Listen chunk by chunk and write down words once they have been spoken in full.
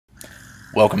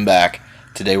Welcome back.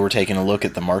 Today we're taking a look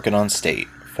at the Market on State,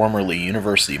 formerly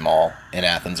University Mall in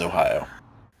Athens, Ohio.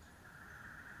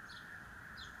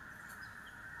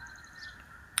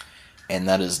 And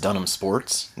that is Dunham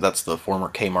Sports. That's the former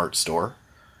Kmart store.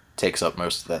 Takes up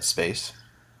most of that space.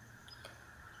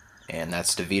 And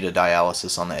that's DeVita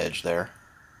Dialysis on the edge there.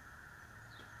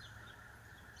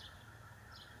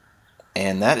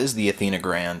 And that is the Athena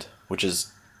Grand, which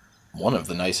is one of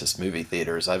the nicest movie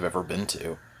theaters I've ever been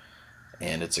to.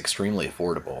 And it's extremely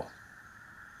affordable.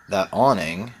 That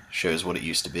awning shows what it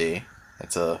used to be.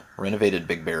 It's a renovated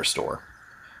Big Bear store.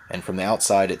 And from the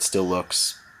outside it still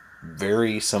looks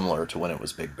very similar to when it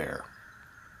was Big Bear.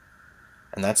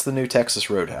 And that's the new Texas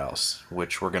Roadhouse,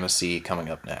 which we're going to see coming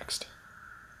up next.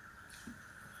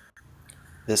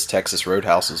 This Texas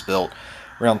Roadhouse was built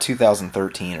around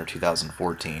 2013 or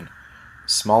 2014.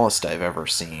 Smallest I've ever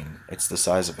seen. It's the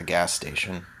size of a gas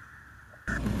station.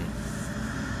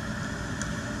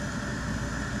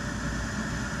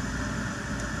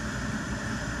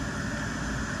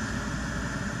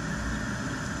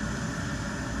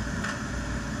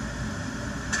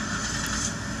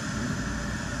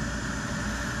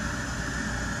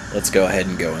 Let's go ahead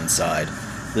and go inside.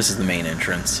 This is the main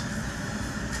entrance.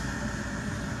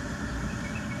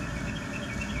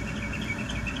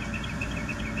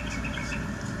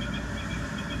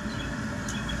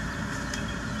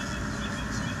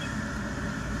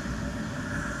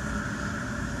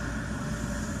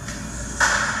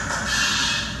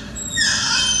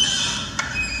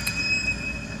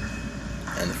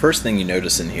 And the first thing you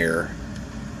notice in here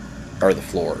are the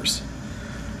floors.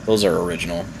 Those are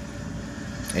original.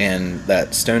 And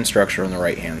that stone structure on the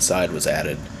right hand side was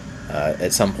added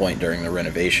at some point during the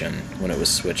renovation when it was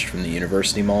switched from the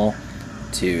University Mall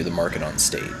to the Market on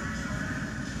State.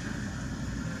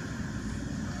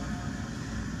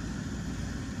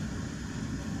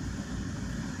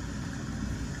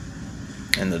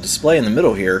 And the display in the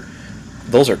middle here,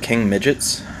 those are King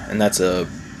Midgets, and that's a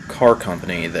car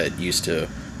company that used to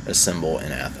assemble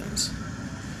in Athens.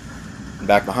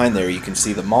 Back behind there you can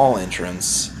see the mall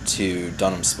entrance to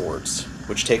Dunham Sports,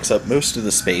 which takes up most of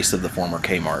the space of the former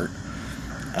Kmart.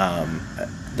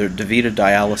 The DeVita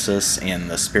Dialysis and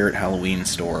the Spirit Halloween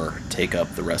store take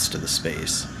up the rest of the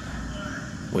space,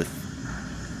 with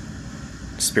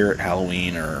Spirit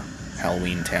Halloween or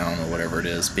Halloween Town or whatever it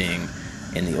is being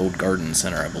in the old garden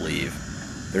center, I believe.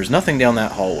 There's nothing down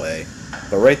that hallway,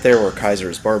 but right there where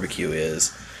Kaiser's Barbecue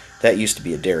is, that used to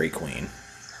be a Dairy Queen.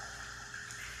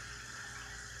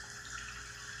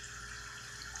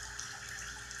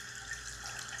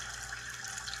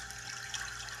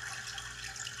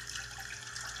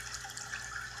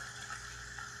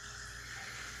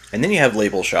 And then you have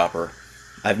Label Shopper.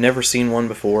 I've never seen one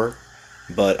before,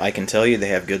 but I can tell you they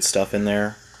have good stuff in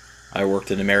there. I worked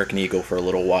at American Eagle for a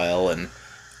little while, and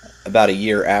about a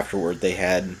year afterward they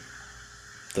had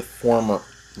the former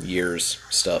year's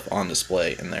stuff on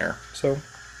display in there. So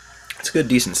it's good,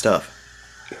 decent stuff.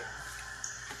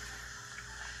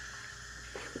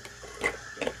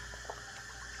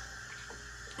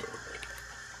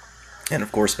 And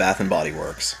of course Bath and Body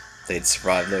Works. They'd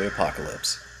survived the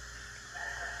apocalypse.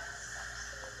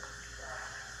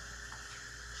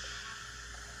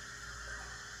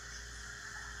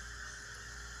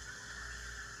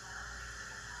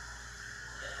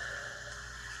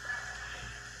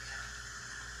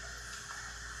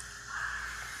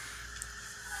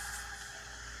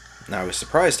 Now, I was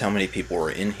surprised how many people were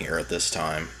in here at this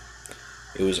time.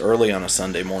 It was early on a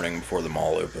Sunday morning before the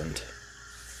mall opened.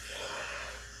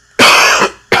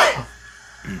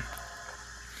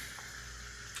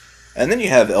 And then you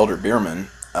have Elder-Beerman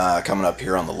coming up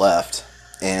here on the left,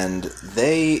 and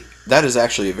that is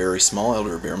actually a very small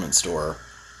Elder-Beerman store,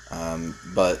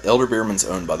 but Elder-Beerman's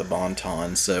owned by the Bon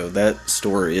Ton, so that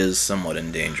store is somewhat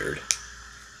endangered.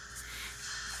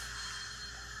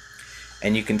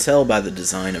 And you can tell by the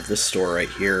design of this store right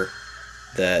here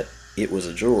that it was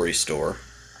a jewelry store.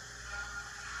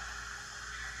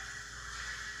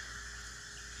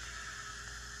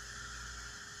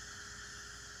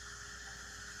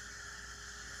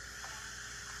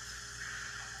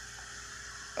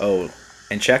 Oh,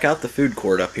 and check out the food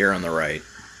court up here on the right.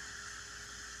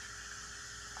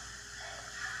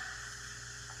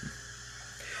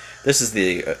 This is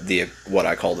the what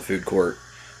I call the food court.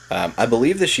 I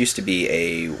believe this used to be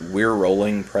a We're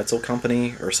Rolling pretzel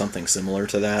company or something similar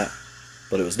to that,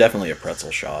 but it was definitely a pretzel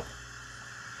shop.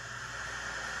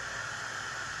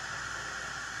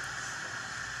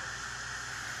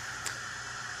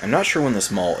 I'm not sure when this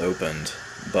mall opened,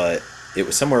 but it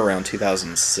was somewhere around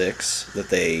 2006 that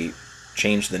they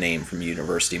changed the name from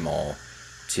University Mall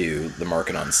to the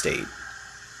Market on State.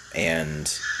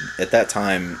 And at that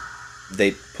time,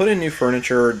 they put in new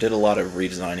furniture, did a lot of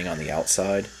redesigning on the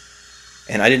outside.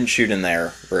 And I didn't shoot in there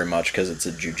very much because it's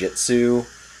a jiu-jitsu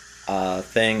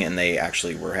thing, and they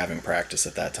actually were having practice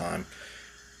at that time.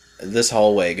 This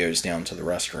hallway goes down to the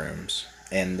restrooms,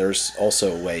 and there's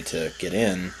also a way to get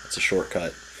in. It's a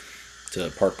shortcut to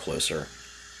park closer.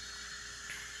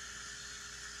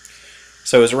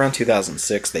 So it was around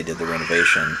 2006 they did the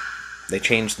renovation. They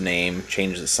changed the name,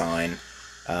 changed the sign,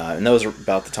 and that was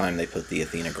about the time they put the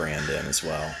Athena Grand in as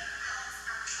well.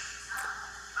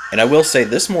 And I will say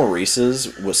this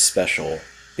Maurice's was special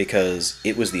because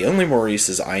it was the only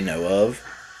Maurice's I know of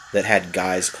that had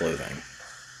guys' clothing.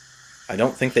 I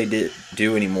don't think they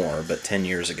do anymore, but 10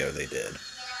 years ago they did.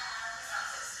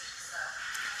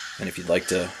 And if you'd like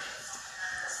to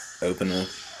open a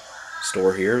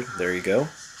store here, there you go.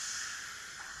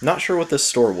 Not sure what this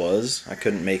store was. I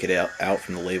couldn't make it out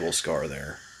from the label scar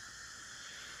there.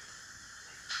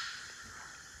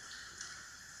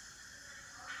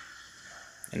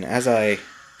 And as I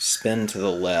spin to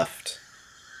the left,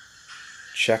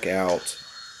 check out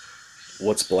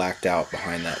what's blacked out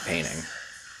behind that painting.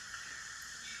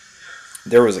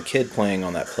 There was a kid playing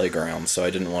on that playground, so I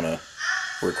didn't want to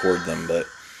record them, but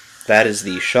that is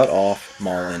the shut-off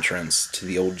mall entrance to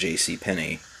the old J.C.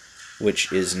 Penney,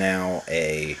 which is now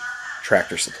a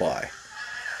Tractor Supply.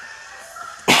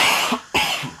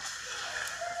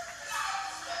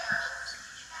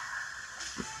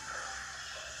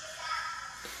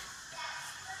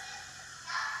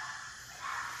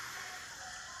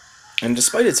 And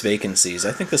despite its vacancies,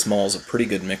 I think this mall is a pretty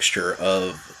good mixture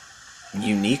of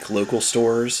unique local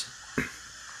stores,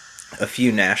 a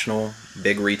few national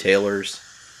big retailers,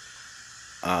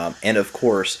 and of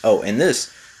course, oh, and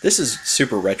this is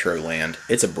super retro land.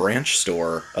 It's a branch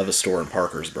store of a store in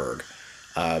Parkersburg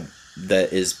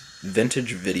that is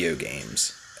vintage video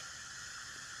games.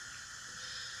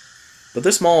 But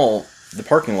this mall, the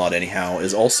parking lot anyhow,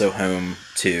 is also home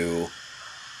to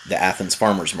the Athens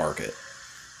Farmers Market,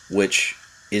 which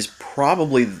is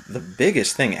probably the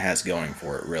biggest thing it has going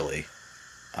for it, really.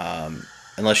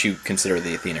 Unless you consider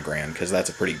the Athena Grand, because that's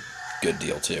a pretty good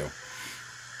deal, too.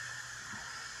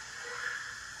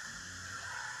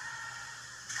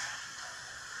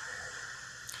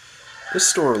 This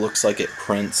store looks like it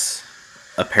prints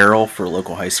apparel for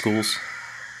local high schools.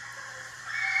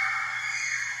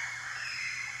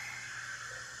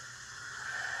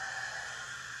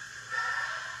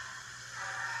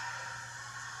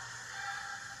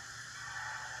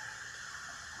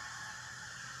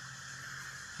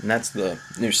 And that's the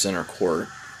new center court.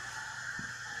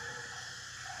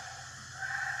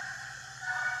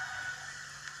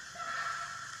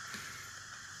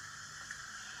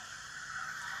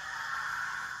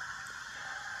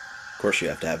 Of course, you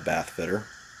have to have bath fitter.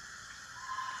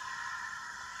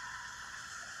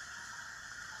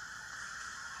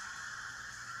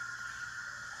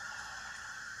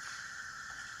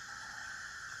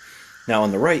 Now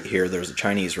on the right here, there's a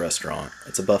Chinese restaurant.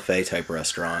 It's a buffet type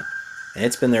restaurant, and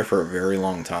it's been there for a very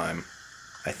long time.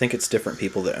 I think it's different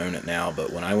people that own it now,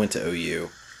 but when I went to OU,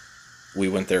 we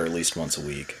went there at least once a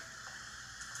week.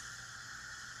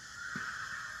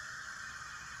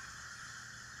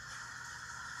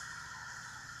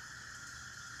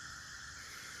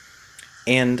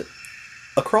 And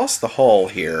across the hall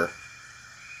here,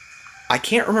 I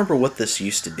can't remember what this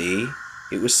used to be.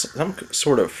 It was some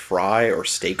sort of fry or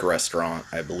steak restaurant,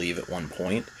 I believe, at one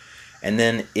point. And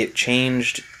then it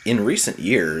changed in recent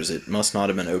years, it must not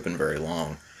have been open very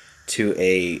long, to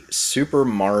a Super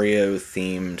Mario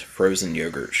themed frozen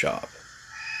yogurt shop,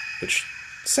 which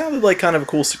sounded like kind of a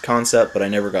cool concept, but I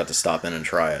never got to stop in and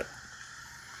try it.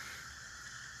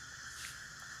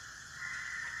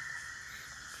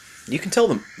 You can tell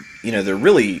them, they're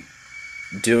really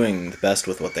doing the best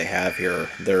with what they have here.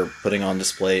 They're putting on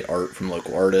display art from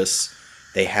local artists.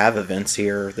 They have events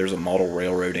here. There's a model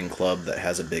railroading club that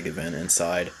has a big event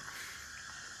inside.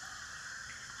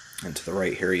 And to the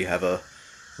right here you have a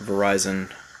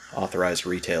Verizon authorized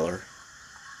retailer.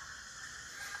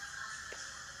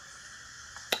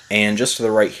 And just to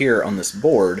the right here on this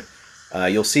board,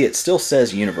 you'll see it still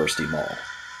says University Mall.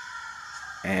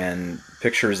 And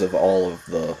pictures of all of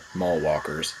the mall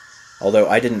walkers. Although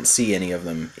I didn't see any of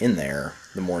them in there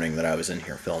the morning that I was in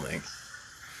here filming.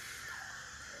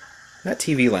 That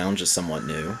TV lounge is somewhat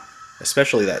new.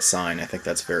 Especially that sign, I think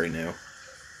that's very new.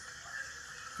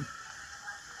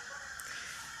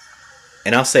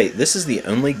 And I'll say, this is the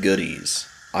only goodies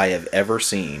I have ever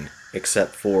seen,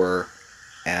 except for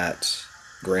at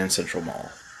Grand Central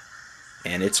Mall.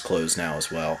 And it's closed now as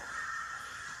well.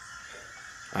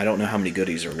 I don't know how many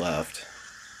goodies are left.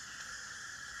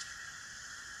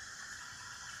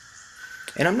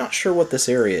 And I'm not sure what this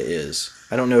area is.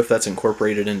 I don't know if that's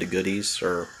incorporated into Goodies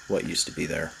or what used to be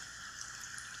there.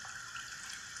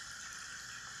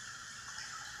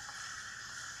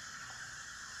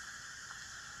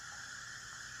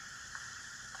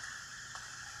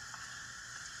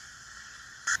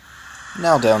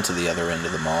 Now down to the other end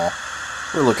of the mall.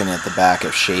 We're looking at the back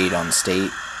of Shade on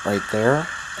State right there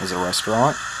as a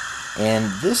restaurant.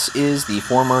 And this is the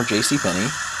former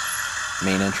JCPenney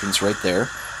main entrance right there.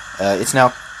 It's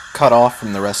now cut off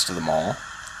from the rest of the mall,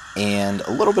 and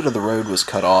a little bit of the road was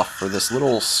cut off for this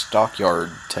little stockyard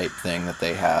type thing that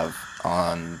they have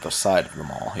on the side of the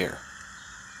mall here.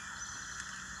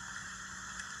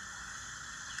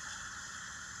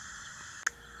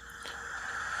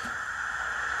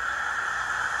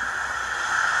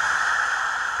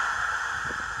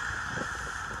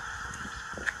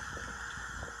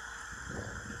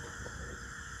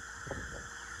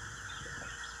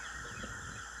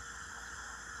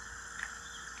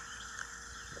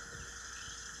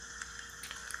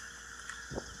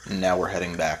 And now we're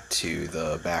heading back to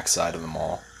the back side of the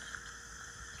mall.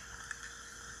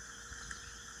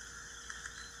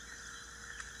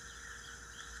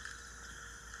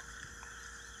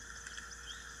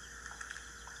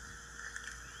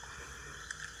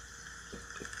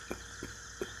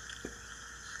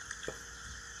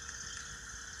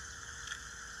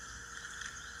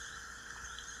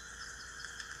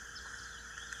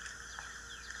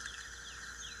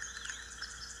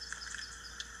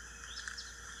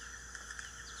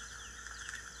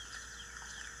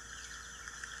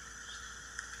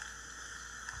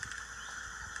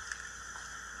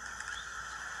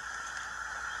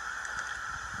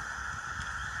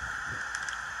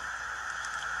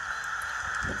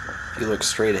 If you look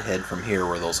straight ahead from here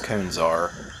where those cones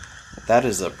are, that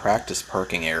is a practice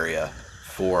parking area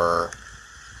for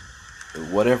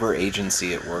whatever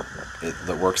agency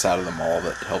that works out of the mall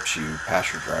that helps you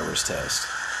pass your driver's test.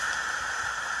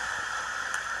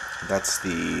 That's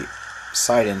the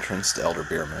side entrance to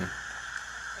Elder-Beerman.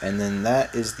 And then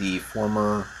that is the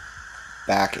former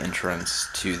back entrance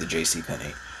to the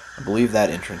JCPenney. I believe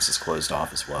that entrance is closed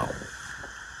off as well.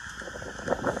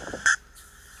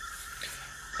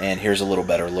 And here's a little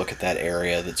better look at that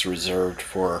area that's reserved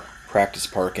for practice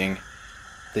parking.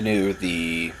 They knew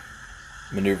the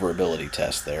maneuverability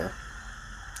test there.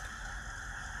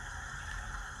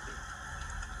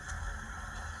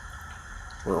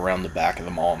 We're around the back of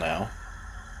the mall now.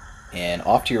 And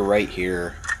off to your right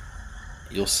here,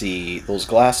 you'll see those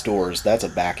glass doors. That's a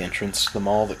back entrance to the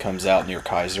mall that comes out near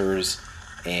Kaiser's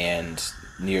and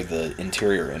near the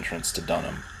interior entrance to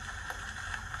Dunham.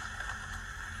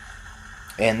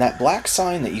 And that black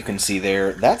sign that you can see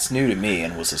there, that's new to me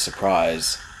and was a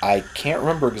surprise. I can't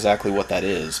remember exactly what that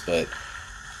is, but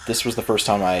this was the first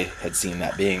time I had seen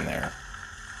that being there.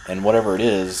 And whatever it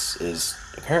is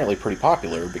apparently pretty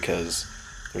popular because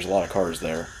there's a lot of cars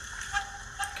there.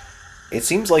 It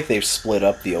seems like they've split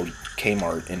up the old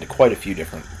Kmart into quite a few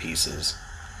different pieces.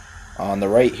 On the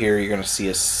right here, you're going to see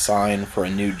a sign for a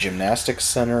new gymnastics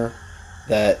center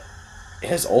that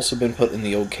has also been put in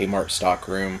the old Kmart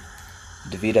stockroom.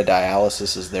 DeVita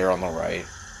Dialysis is there on the right.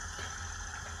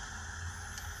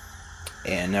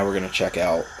 And now we're going to check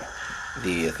out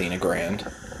the Athena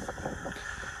Grand.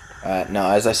 Now,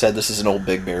 as I said, this is an old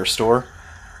Big Bear store.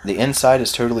 The inside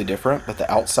is totally different, but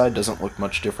the outside doesn't look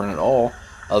much different at all,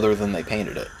 other than they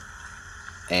painted it.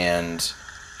 And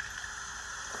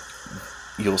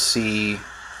you'll see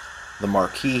the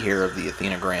marquee here of the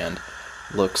Athena Grand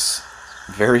looks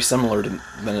very similar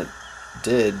than it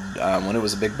did when it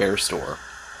was a Big Bear store.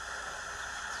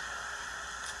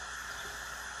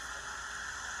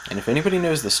 And if anybody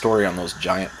knows the story on those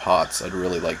giant pots, I'd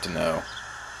really like to know.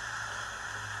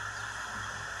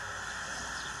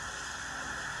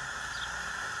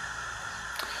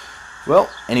 Well,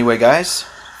 anyway guys,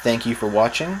 thank you for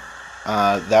watching.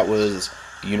 That was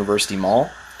University Mall,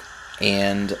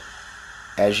 and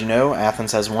as you know,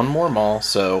 Athens has one more mall,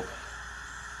 so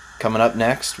coming up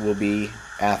next will be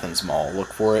Athens Mall.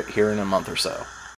 Look for it here in a month or so.